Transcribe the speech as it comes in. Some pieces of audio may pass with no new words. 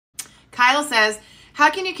Kyle says, how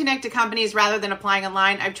can you connect to companies rather than applying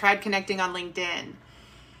online? I've tried connecting on LinkedIn.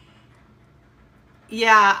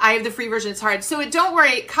 Yeah, I have the free version. It's hard. So don't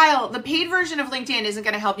worry, Kyle, the paid version of LinkedIn isn't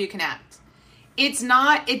going to help you connect. It's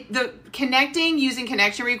not, the connecting using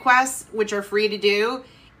connection requests, which are free to do,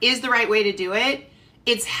 is the right way to do it.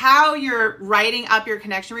 It's how you're writing up your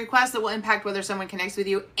connection requests that will impact whether someone connects with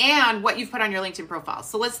you and what you've put on your LinkedIn profile.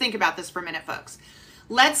 So let's think about this for a minute, folks.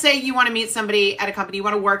 Let's say you want to meet somebody at a company, you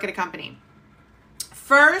want to work at a company.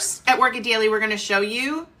 First, at Work It Daily, we're going to show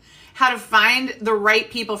you how to find the right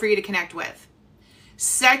people for you to connect with.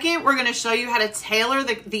 Second, we're going to show you how to tailor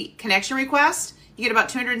the connection request. You get about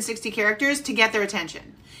 260 characters to get their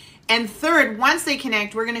attention. And third, once they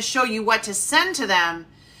connect, we're going to show you what to send to them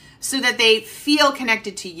so that they feel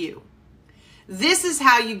connected to you. This is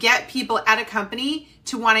how you get people at a company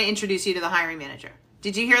to want to introduce you to the hiring manager.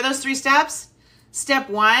 Did you hear those 3 steps? Step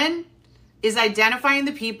 1 is identifying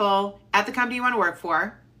the people at the company you want to work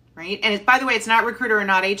for, right? And by the way, it's not recruiter or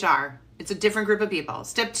not HR. It's a different group of people.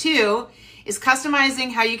 Step 2 is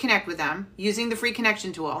customizing how you connect with them using the free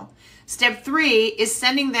connection tool. Step 3 is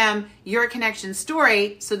sending them your connection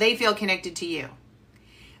story so they feel connected to you.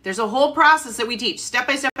 There's a whole process that we teach step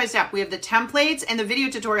by step by step. We have the templates and the video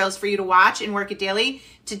tutorials for you to watch in Work It Daily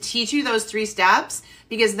to teach you those 3 steps,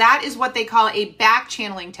 because that is what they call a back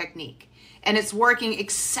channeling technique. And it's working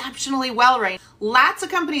exceptionally well right now. Lots of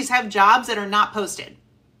companies have jobs that are not posted.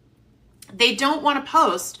 They don't want to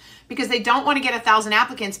post because they don't want to get 1,000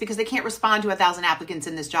 applicants because they can't respond to 1,000 applicants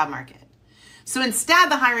in this job market. So instead,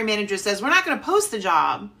 the hiring manager says, we're not going to post the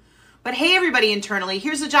job, but hey, everybody internally,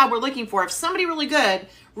 here's the job we're looking for. If somebody really good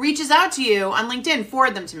reaches out to you on LinkedIn,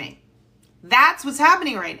 forward them to me. That's what's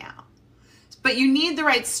happening right now. But you need the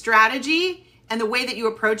right strategy and the way that you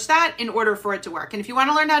approach that in order for it to work. And if you want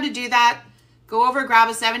to learn how to do that, go over, grab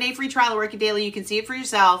a 7-day free trial of Work It Daily. You can see it for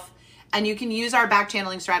yourself, and you can use our back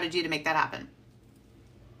channeling strategy to make that happen.